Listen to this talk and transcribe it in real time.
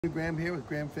Graham here with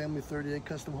Graham Family 38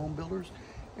 Custom Home Builders,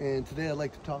 and today I'd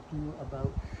like to talk to you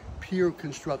about pier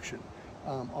construction,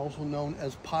 also known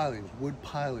as pilings, wood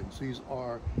pilings. These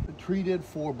are treated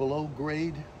for below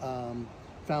grade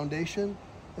foundation,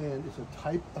 and it's a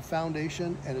type of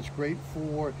foundation, and it's great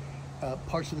for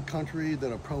parts of the country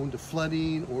that are prone to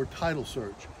flooding or tidal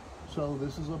surge. So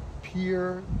this is a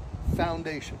pier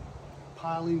foundation.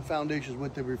 Piling foundation is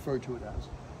what they refer to it as.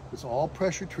 It's all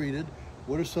pressure treated.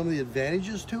 What are some of the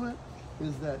advantages to it?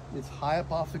 Is that it's high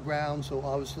up off the ground, so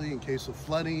obviously in case of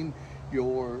flooding,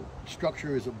 your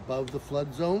structure is above the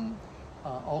flood zone.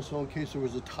 Also, in case there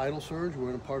was a tidal surge, we're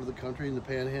in a part of the country in the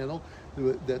Panhandle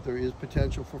that there is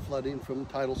potential for flooding from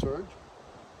tidal surge.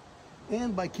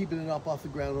 And by keeping it up off the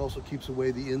ground, it also keeps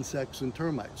away the insects and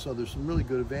termites. So there's some really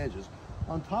good advantages.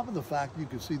 On top of the fact, you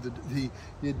can see the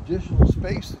additional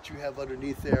space that you have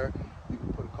underneath there. You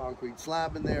can put a concrete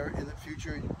slab in there in the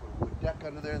future. You can put a wood deck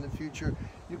under there in the future.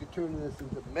 You can turn this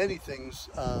into many things,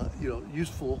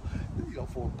 useful,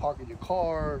 for parking your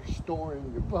car,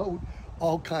 storing your boat,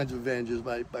 all kinds of advantages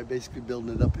by basically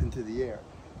building it up into the air.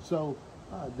 So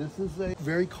this is a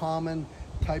very common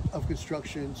type of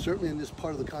construction, certainly in this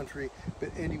part of the country, but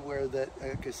anywhere that,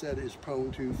 like I said, is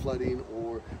prone to flooding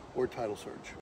or tidal surge.